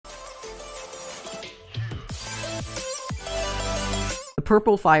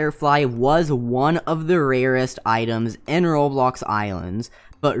purple firefly was one of the rarest items in Roblox Islands,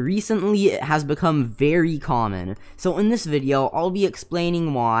 but recently it has become very common. So in this video, I'll be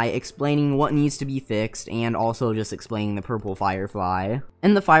explaining why, explaining what needs to be fixed, and also just explaining the purple firefly.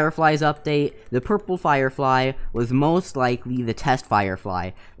 In the Fireflies update, the purple firefly was most likely the test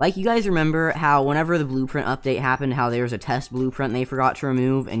firefly. Like, you guys remember how whenever the blueprint update happened, how there was a test blueprint they forgot to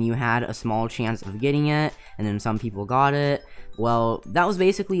remove, and you had a small chance of getting it, and then some people got it? Well, that was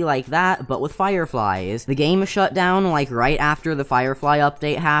basically like that, but with fireflies. The game shut down, like, right after the Firefly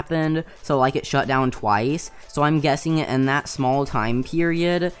update happened, so, like, it shut down twice. So I'm guessing in that small time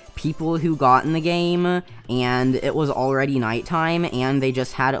period, people who got in the game, and it was already nighttime, and they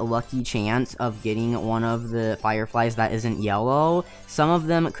just had a lucky chance of getting one of the fireflies that isn't yellow, some of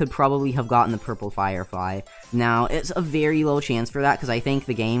them could probably have gotten the purple firefly. Now, it's a very low chance for that, because I think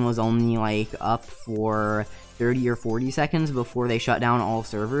the game was only, like, up for 30 or 40 seconds before they shut down all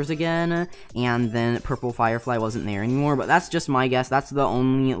servers again, and then purple firefly wasn't there anymore. But that's just my guess. That's the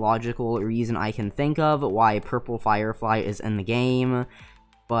only logical reason I can think of why purple firefly is in the game.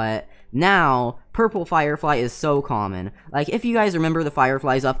 But now, purple firefly is so common. Like, if you guys remember the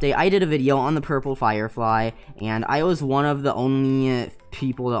Fireflies update, I did a video on the purple firefly, and I was one of the only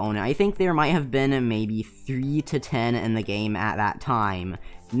people to own it. I think there might have been maybe 3 to 10 in the game at that time.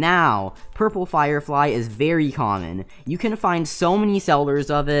 Now, purple firefly is very common. You can find so many sellers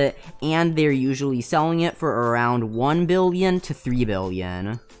of it, and they're usually selling it for around 1 billion to 3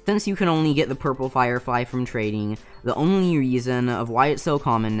 billion. Since you can only get the purple firefly from trading, the only reason of why it's so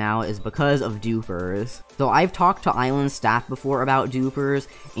common now is because of dupers. So I've talked to Island staff before about dupers,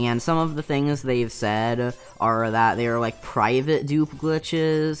 and some of the things they've said are that they are like private dupe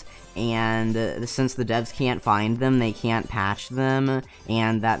glitches, and since the devs can't find them, they can't patch them,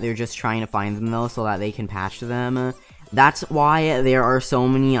 and that they're just trying to find them though so that they can patch them. That's why there are so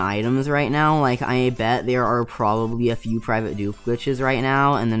many items right now. Like, I bet there are probably a few private dupe glitches right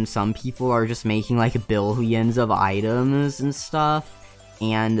now, and then some people are just making like billions of items and stuff.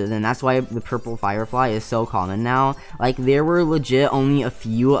 And then that's why the purple firefly is so common now. Like, there were legit only a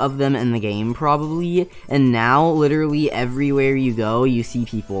few of them in the game probably, and now literally everywhere you go you see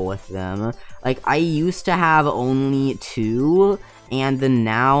people with them. Like, I used to have only 2, and then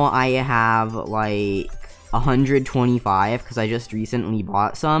now I have like 125 because I just recently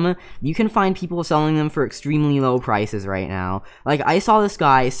bought some. You can find people selling them for extremely low prices right now. Like, I saw this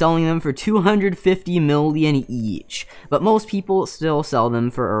guy selling them for 250 million each, but most people still sell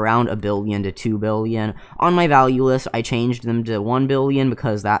them for around 1 billion to 2 billion. On my value list, I changed them to 1 billion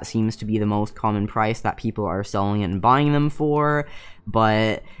because that seems to be the most common price that people are selling it and buying them for.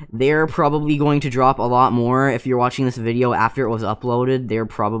 But they're probably going to drop a lot more. If you're watching this video after it was uploaded, they're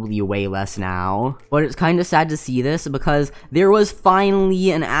probably way less now. But it's kind of sad to see this because there was finally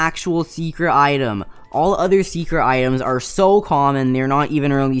an actual secret item. All other secret items are so common, they're not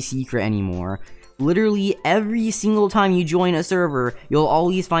even really secret anymore. Literally every single time you join a server, you'll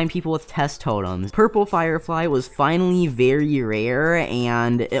always find people with test totems. Purple firefly was finally very rare,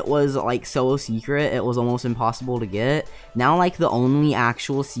 and it was like so secret, it was almost impossible to get. Now, like, the only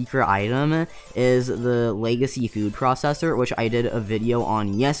actual secret item is the legacy food processor, which I did a video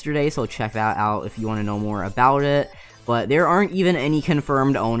on yesterday, so check that out if you want to know more about it. But there aren't even any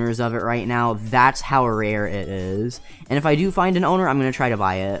confirmed owners of it right now. That's how rare it is. And if I do find an owner, I'm going to try to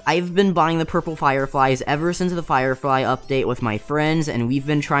buy it. I've been buying the purple fireflies ever since the Firefly update with my friends, and we've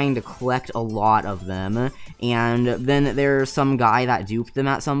been trying to collect a lot of them. And then there's some guy that duped them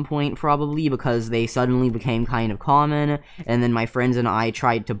at some point, probably, because they suddenly became kind of common. And then my friends and I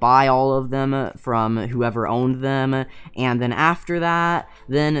tried to buy all of them from whoever owned them. And then after that,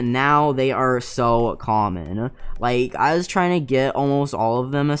 then now they are so common. Like, I was trying to get almost all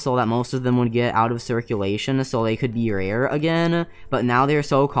of them so that most of them would get out of circulation so they could be rare again, but now they're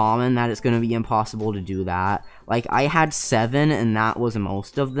so common that it's going to be impossible to do that. Like, I had 7, and that was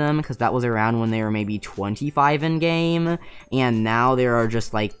most of them, because that was around when they were maybe 25 in-game, and now there are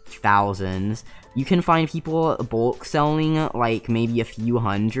just, like, thousands. You can find people bulk selling, like, maybe a few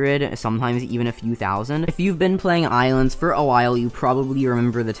hundred, sometimes even a few thousand. If you've been playing Islands for a while, you probably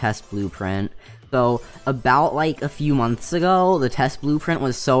remember the test blueprint. So, about like a few months ago, the test blueprint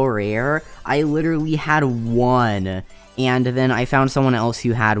was so rare, I literally had 1. And then I found someone else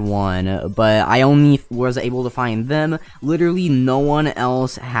who had 1, but I only was able to find them. Literally no one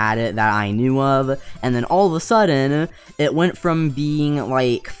else had it that I knew of, and then all of a sudden, it went from being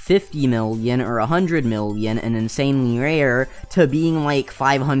like 50 million or 100 million and insanely rare to being like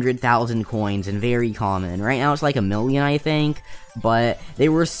 500,000 coins and very common. Right now it's like 1 million, I think. but they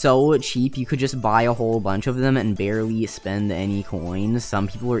were so cheap you could just buy a whole bunch of them and barely spend any coins. Some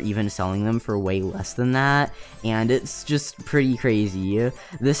people are even selling them for way less than that, and it's just pretty crazy.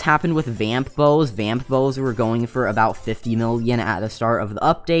 This happened with vamp bows. Vamp bows were going for about 50 million at the start of the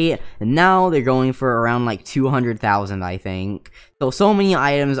update, and now they're going for around like 200,000, I think. So many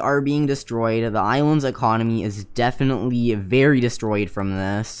items are being destroyed. The island's economy is definitely very destroyed from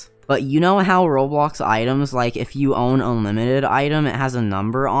this. But you know how Roblox items, like if you own a limited item, it has a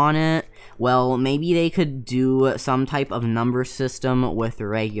number on it? Well, maybe they could do some type of number system with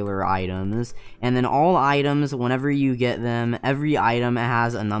regular items, and then all items, whenever you get them, every item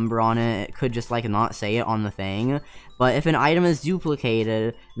has a number on it. It could just like not say it on the thing, but if an item is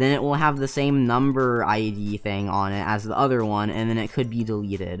duplicated, then it will have the same number ID thing on it as the other one, and then it could be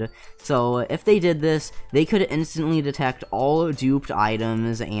deleted. So if they did this, they could instantly detect all duped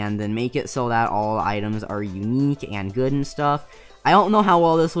items and then make it so that all items are unique and good and stuff. I don't know how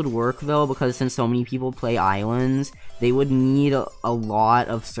well this would work though, because since so many people play islands, they would need a lot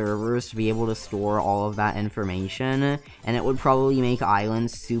of servers to be able to store all of that information, and it would probably make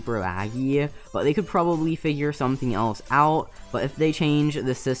islands super laggy, but they could probably figure something else out. But if they change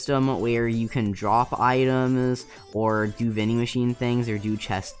the system where you can drop items, or do vending machine things, or do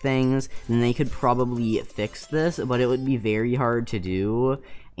chest things, then they could probably fix this, but it would be very hard to do.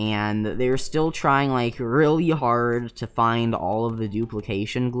 And they're still trying like really hard to find all of the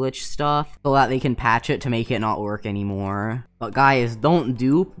duplication glitch stuff so that they can patch it to make it not work anymore. But guys, don't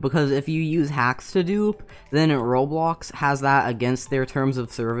dupe, because if you use hacks to dupe, then Roblox has that against their terms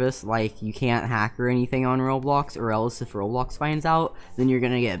of service. Like, you can't hack or anything on Roblox, or else if Roblox finds out, then you're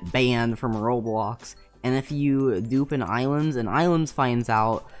gonna get banned from Roblox. And if you dupe in islands and islands finds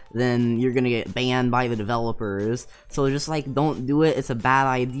out, then you're gonna get banned by the developers. So just like, don't do it. It's a bad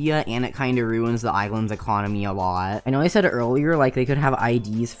idea, and it kind of ruins the island's economy a lot. I know I said earlier, like, they could have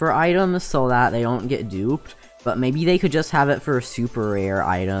IDs for items so that they don't get duped, but maybe they could just have it for super rare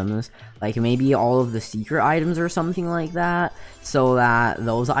items, like maybe all of the secret items or something like that, so that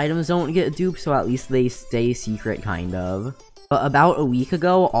those items don't get duped, so at least they stay secret, kind of. But about a week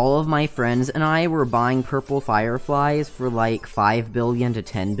ago, all of my friends and I were buying purple fireflies for like 5 billion to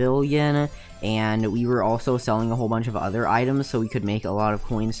 10 billion, and we were also selling a whole bunch of other items so we could make a lot of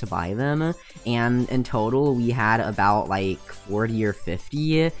coins to buy them, and in total we had about like 40 or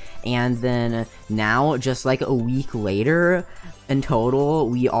 50, and then now, just like a week later, in total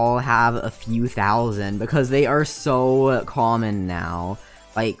we all have a few thousand, because they are so common now.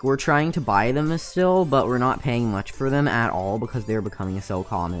 Like, we're trying to buy them still, but we're not paying much for them at all because they're becoming so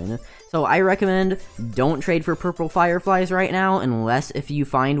common. So I recommend don't trade for purple fireflies right now, unless if you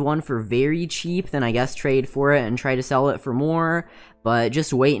find one for very cheap, then I guess trade for it and try to sell it for more. But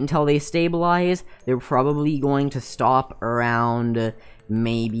just wait until they stabilize. They're probably going to stop around,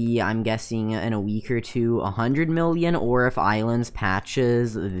 maybe, I'm guessing in a week or two, 100 million, or if Islands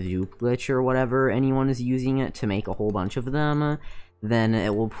patches the dupe glitch or whatever anyone is using it to make a whole bunch of them, then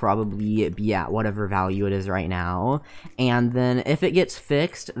it will probably be at whatever value it is right now. And then if it gets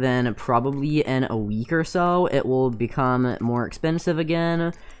fixed, then probably in a week or so it will become more expensive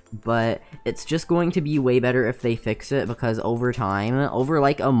again. But it's just going to be way better if they fix it, because over time, over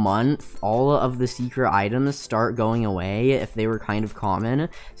like a month, all of the secret items start going away if they were kind of common.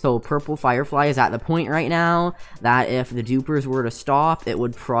 So purple firefly is at the point right now that if the dupers were to stop, it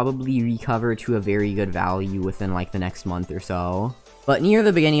would probably recover to a very good value within like the next month or so. But near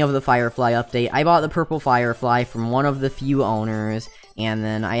the beginning of the Firefly update, I bought the purple Firefly from one of the few owners, and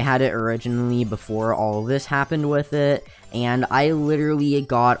then I had it originally before all this happened with it, and I literally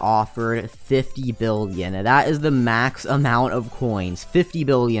got offered 50 billion. That is the max amount of coins, 50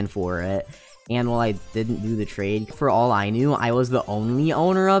 billion for it. And while I didn't do the trade, for all I knew, I was the only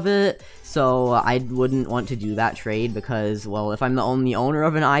owner of it, so I wouldn't want to do that trade because, well, if I'm the only owner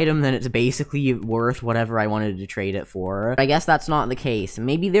of an item, then it's basically worth whatever I wanted to trade it for. But I guess that's not the case.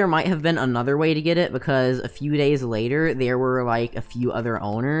 Maybe there might have been another way to get it, because a few days later, there were, like, a few other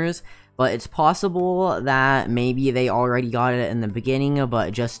owners. But it's possible that maybe they already got it in the beginning,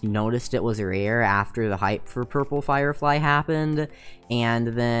 but just noticed it was rare after the hype for Purple Firefly happened, and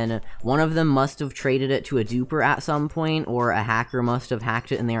then one of them must have traded it to a duper at some point, or a hacker must have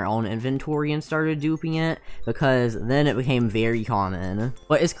hacked it in their own inventory and started duping it, because then it became very common.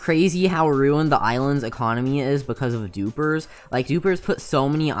 But it's crazy how ruined the island's economy is because of dupers. Like, dupers put so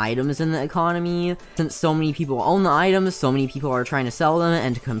many items in the economy. Since so many people own the items, so many people are trying to sell them,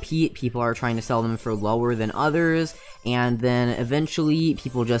 and to compete, people are trying to sell them for lower than others, and then eventually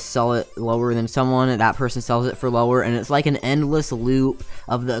people just sell it lower than someone, and that person sells it for lower, and it's like an endless loop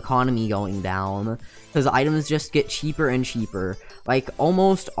of the economy going down, because items just get cheaper and cheaper. Like,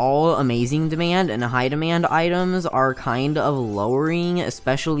 almost all amazing demand and high demand items are kind of lowering,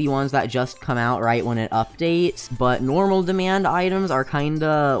 especially ones that just come out right when it updates, but normal demand items are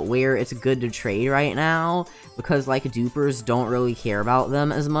kinda where it's good to trade right now, because like dupers don't really care about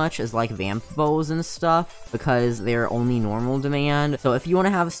them as much as like vamp bows and stuff, because they're only normal demand. So if you want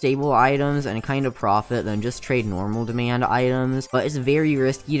to have stable items and kind of profit, then just trade normal demand items, but it's very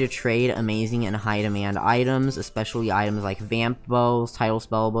risky to trade amazing and high demand items, especially items like vamp bows, title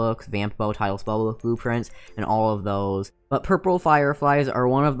spellbooks, vamp bow, title spellbook blueprints, and all of those. But purple fireflies are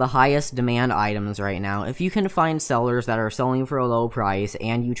one of the highest demand items right now. If you can find sellers that are selling for a low price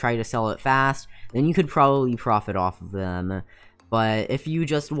and you try to sell it fast, then you could probably profit off of them. But if you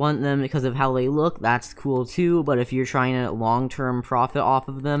just want them because of how they look, that's cool too. But if you're trying to long-term profit off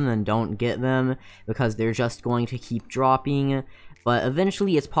of them, then don't get them, because they're just going to keep dropping. But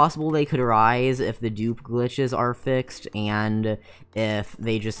eventually it's possible they could rise if the dupe glitches are fixed and if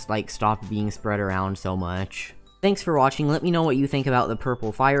they just like stop being spread around so much. Thanks for watching. Let me know what you think about the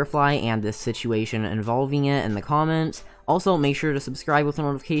purple firefly and this situation involving it in the comments. Also, make sure to subscribe with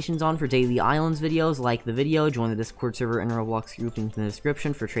notifications on for daily islands videos. Like the video, join the Discord server and Roblox group in the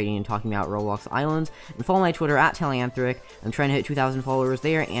description for trading and talking about Roblox islands, and follow my Twitter at Telanthric. I'm trying to hit 2,000 followers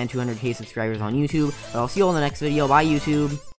there and 200k subscribers on YouTube. But I'll see you all in the next video. Bye, YouTube!